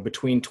players,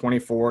 between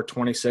 24,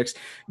 26,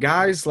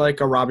 guys like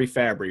a Robbie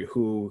Fabry,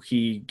 who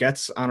he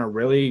gets on a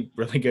really,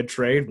 really good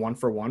trade,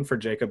 1-for-1 for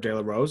Jacob De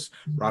La Rose.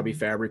 Mm-hmm. Robbie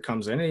Fabry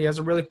comes in and he has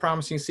a really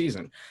promising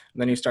season. And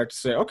then you start to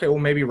say, okay, well,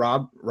 maybe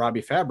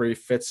Robbie Fabry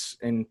fits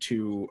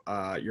into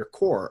your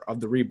core of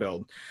the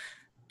rebuild.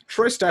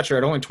 Troy Stecher,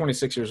 at only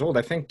 26 years old,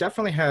 I think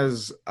definitely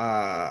has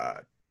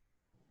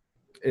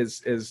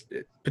is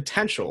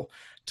potential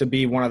to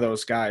be one of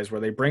those guys where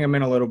they bring him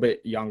in a little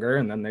bit younger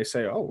and then they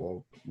say, oh,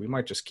 well, we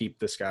might just keep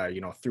this guy,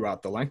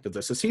 throughout the length of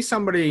this. Is he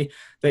somebody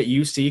that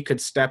you see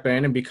could step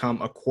in and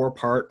become a core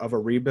part of a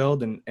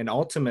rebuild? And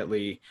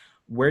ultimately,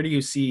 where do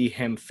you see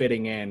him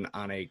fitting in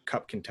on a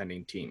cup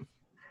contending team?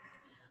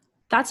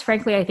 That's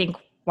frankly, I think,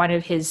 one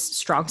of his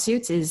strong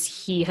suits. Is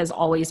he has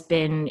always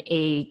been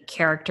a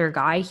character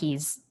guy.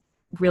 He's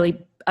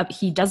really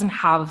he didn't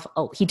have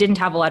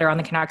a letter on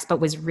the Canucks, but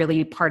was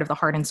really part of the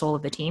heart and soul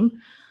of the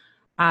team.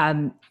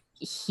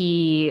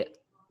 He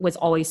was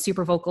always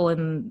super vocal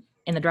in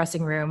the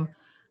dressing room,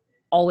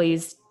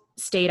 always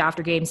stayed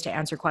after games to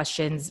answer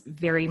questions.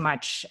 Very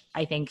much,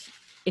 I think,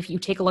 if you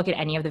take a look at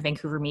any of the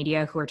Vancouver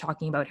media who are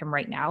talking about him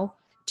right now,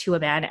 to a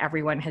man,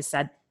 everyone has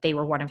said they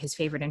were one of his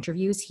favorite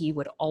interviews. He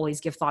would always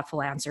give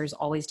thoughtful answers,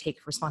 always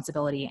take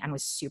responsibility, and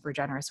was super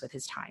generous with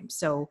his time.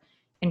 So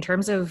in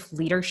terms of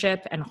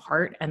leadership and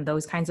heart and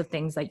those kinds of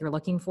things that you're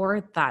looking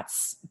for,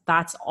 that's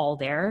all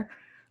there.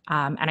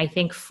 And I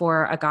think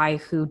for a guy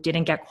who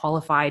didn't get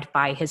qualified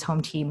by his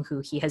home team,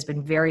 who he has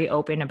been very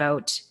open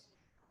about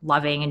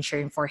loving and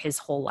cheering for his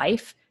whole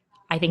life,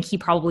 I think he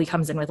probably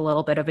comes in with a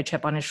little bit of a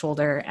chip on his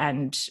shoulder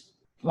and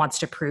wants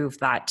to prove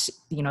that,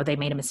 they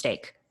made a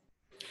mistake.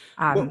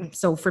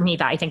 So for me,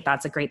 I think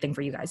that's a great thing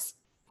for you guys.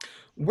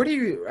 What do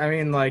you,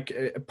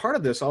 part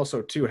of this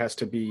also too has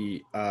to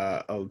be,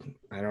 I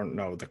don't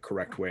know the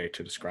correct way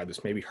to describe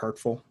this, maybe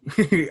hurtful,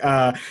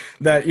 that,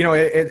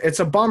 it's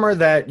a bummer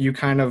that you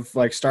kind of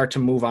start to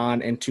move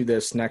on into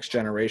this next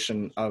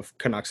generation of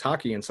Canucks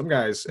hockey. And some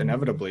guys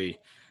inevitably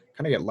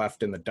kind of get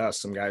left in the dust,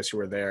 some guys who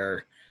were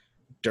there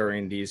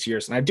during these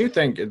years. And I do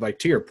think,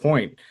 to your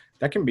point,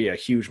 that can be a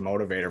huge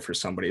motivator for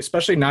somebody,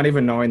 especially not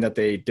even knowing that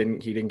he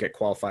didn't get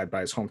qualified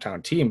by his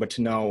hometown team, but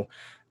to know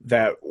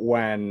that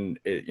when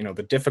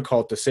the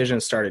difficult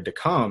decisions started to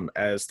come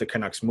as the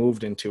Canucks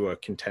moved into a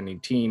contending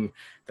team,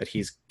 that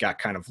he's got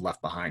kind of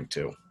left behind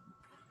too.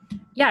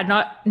 Yeah,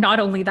 not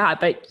only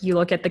that, but you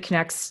look at the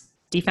Canucks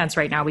defense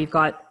right now, we've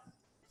got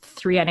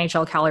 3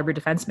 NHL caliber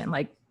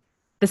defensemen.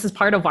 This is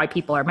part of why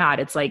people are mad.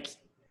 It's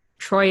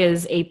Troy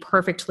is a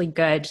perfectly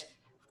good,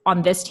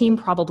 on this team,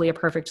 probably a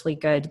perfectly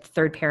good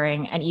third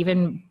pairing, and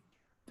even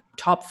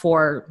top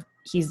 4,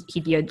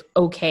 he'd be an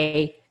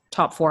okay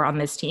top 4 on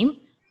this team.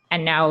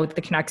 And now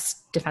the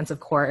Canucks defensive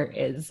core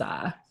is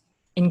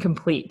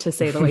incomplete, to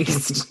say the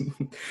least.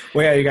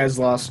 Well, yeah, you guys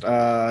lost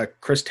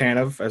Chris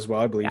Tanev as well.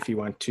 I believe he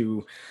went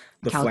to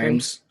the Calgary.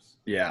 Flames.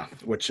 Yeah,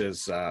 which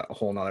is a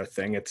whole nother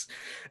thing.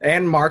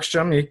 And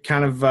Markstrom, you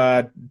kind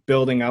of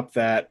building up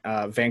that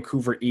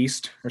Vancouver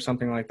East or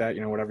something like that,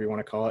 whatever you want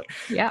to call it.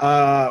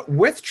 Yeah.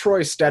 With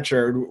Troy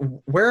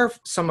Stecher, where are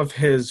some of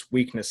his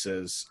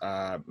weaknesses,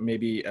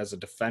 maybe as a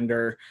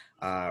defender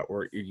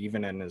or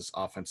even in his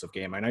offensive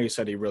game? I know you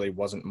said he really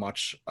wasn't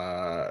much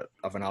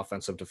of an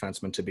offensive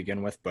defenseman to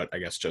begin with, but I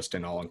guess just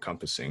in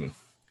all-encompassing,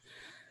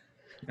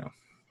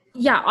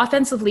 Yeah,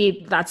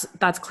 offensively,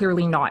 that's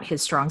clearly not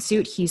his strong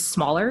suit. He's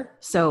smaller.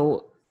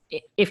 So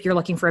if you're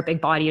looking for a big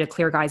body to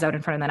clear guys out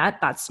in front of the net,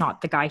 that's not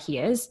the guy he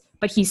is.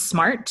 But he's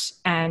smart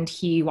and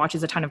he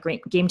watches a ton of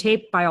great game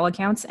tape by all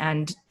accounts.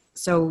 And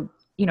so,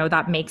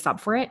 that makes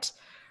up for it.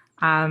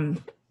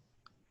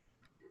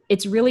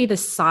 It's really the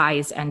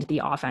size and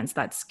the offense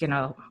that's going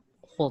to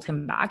hold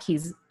him back.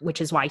 Which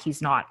is why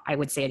he's not, I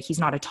would say he's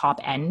not a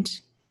top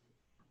end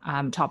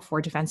top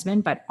four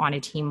defenseman, but on a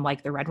team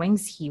like the Red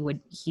Wings,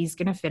 he's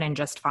going to fit in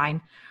just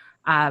fine.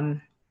 I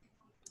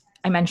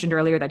mentioned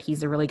earlier that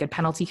he's a really good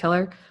penalty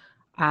killer.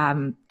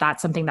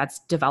 That's something that's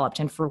developed.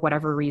 And for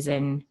whatever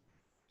reason,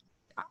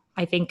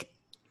 I think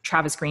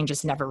Travis Green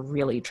just never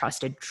really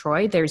trusted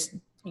Troy.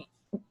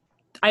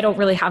 I don't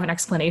really have an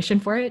explanation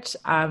for it.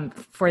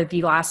 For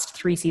the last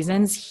 3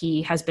 seasons,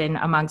 he has been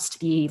amongst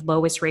the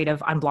lowest rate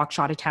of unblocked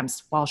shot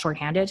attempts while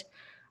shorthanded.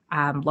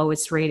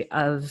 Lowest rate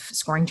of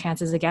scoring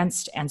chances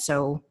against. And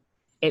so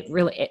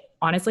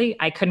honestly,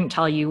 I couldn't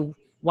tell you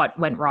what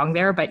went wrong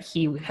there, but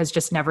he has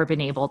just never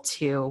been able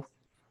to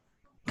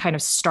kind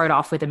of start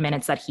off with the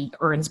minutes that he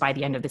earns by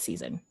the end of the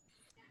season.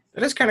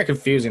 It is kind of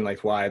confusing,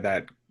 like why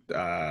that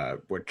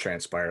would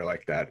transpire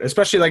like that,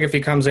 especially like if he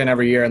comes in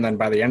every year and then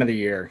by the end of the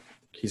year,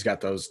 he's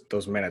got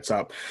those minutes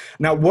up.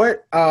 Now,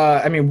 what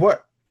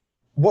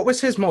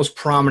was his most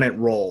prominent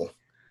role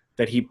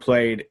that he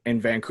played in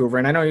Vancouver?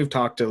 And I know you've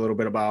talked a little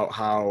bit about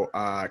how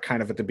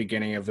kind of at the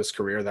beginning of his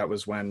career, that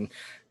was when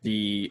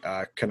the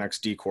Canucks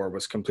D-Corps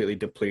was completely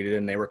depleted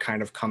and they were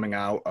kind of coming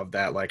out of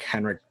that like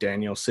Henrik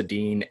Daniel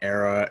Sedin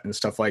era and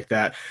stuff like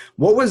that.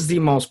 What was the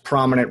most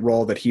prominent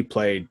role that he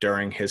played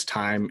during his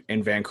time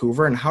in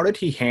Vancouver, and how did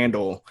he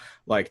handle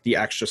like the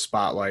extra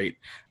spotlight,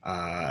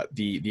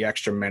 the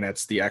extra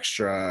minutes, the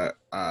extra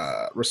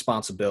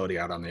responsibility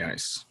out on the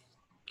ice?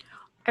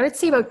 I would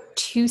say about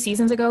 2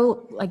 seasons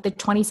ago, like the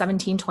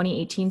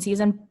 2017-2018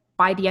 season,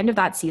 by the end of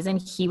that season,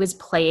 he was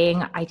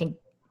playing, I think,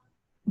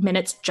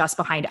 minutes just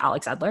behind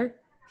Alex Edler.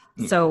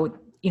 So,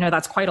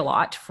 that's quite a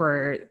lot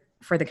for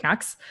the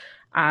Canucks.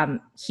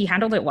 He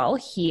handled it well.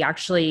 He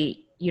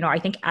actually, I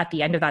think at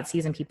the end of that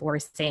season, people were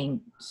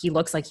saying he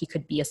looks like he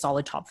could be a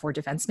solid top 4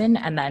 defenseman.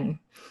 And then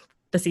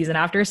the season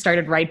after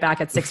started right back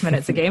at 6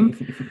 minutes a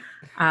game.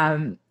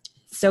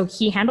 So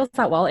he handles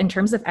that well. In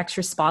terms of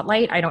extra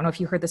spotlight, I don't know if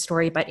you heard the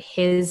story, but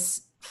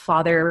his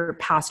father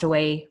passed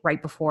away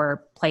right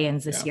before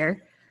play-ins this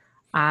year.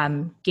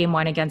 Game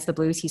 1 against the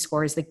Blues, he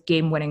scores the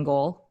game-winning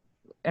goal,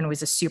 and it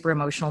was a super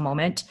emotional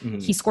moment. Mm-hmm.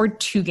 He scored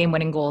 2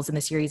 game-winning goals in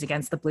the series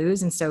against the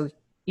Blues. And so,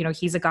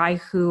 he's a guy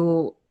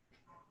who,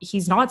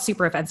 he's not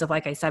super offensive,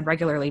 like I said,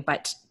 regularly,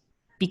 but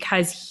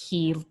because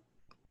he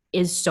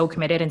is so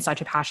committed and such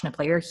a passionate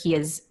player, he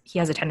has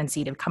a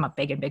tendency to come up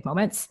big in big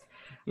moments.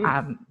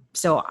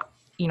 So,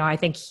 I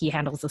think he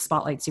handles the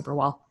spotlight super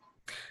well.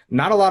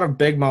 Not a lot of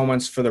big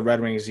moments for the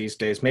Red Wings these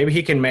days. Maybe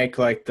he can make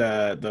like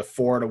the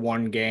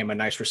 4-1 game a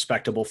nice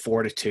respectable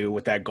 4-2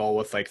 with that goal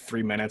with like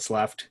 3 minutes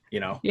left.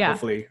 Yeah.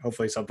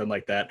 Hopefully something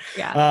like that.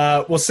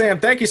 Yeah. Well, Sam,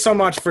 thank you so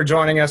much for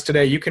joining us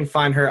today. You can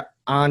find her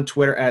on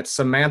Twitter at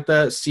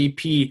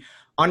SamanthaCP_.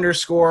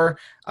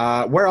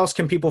 Where else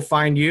can people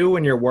find you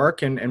and your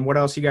work, and what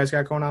else you guys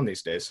got going on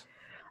these days?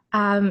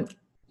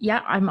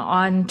 Yeah, I'm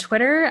on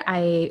Twitter.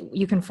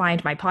 You can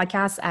find my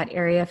podcast at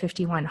Area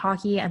 51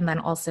 Hockey, and then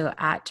also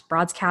at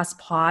Broadcast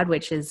Pod,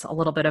 which is a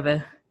little bit of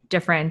a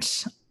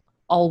different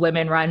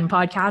all-women run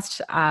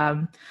podcast.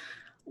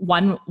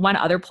 One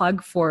other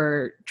plug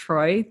for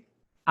Troy.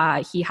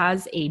 He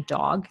has a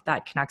dog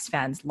that Canucks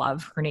fans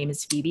love. Her name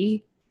is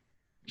Phoebe.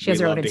 She has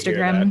her own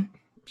Instagram.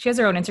 She has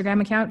her own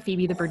Instagram account,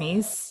 Phoebe the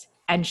Bernese,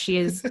 and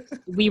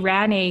we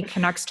ran a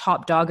Canucks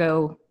Top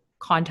Doggo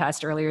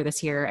contest earlier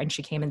this year, and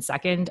she came in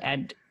second,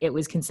 and it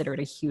was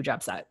considered a huge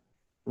upset.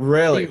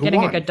 Really? So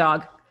getting a good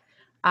dog.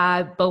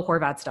 Bo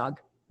Horvat's dog.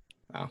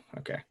 Oh,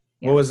 okay.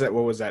 Yeah.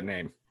 What was that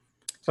name?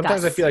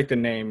 Sometimes Gus. I feel like the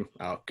name.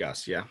 Oh,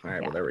 Gus. Yeah. All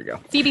right. Yeah. Well, there we go.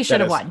 Phoebe should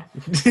have won.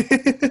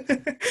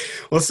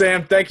 Well,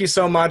 Sam, thank you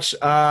so much.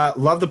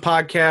 Love the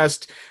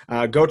podcast.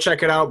 Go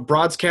check it out.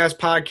 Broadcast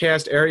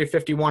Podcast, Area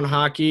 51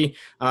 Hockey,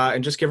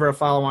 and just give her a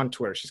follow on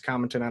Twitter. She's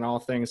commenting on all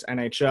things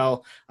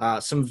NHL.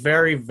 Some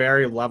very,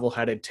 very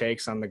level-headed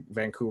takes on the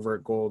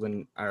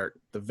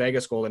the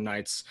Vegas Golden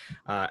Knights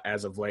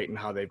as of late and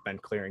how they've been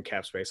clearing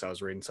cap space. I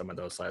was reading some of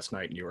those last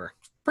night, and you were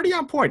pretty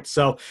on point.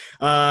 So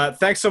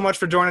thanks so much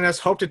for joining us.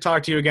 Hope to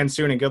talk to you again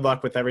soon, and good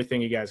luck with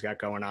everything you guys got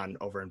going on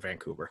over in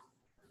Vancouver.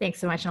 Thanks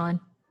so much, Nolan.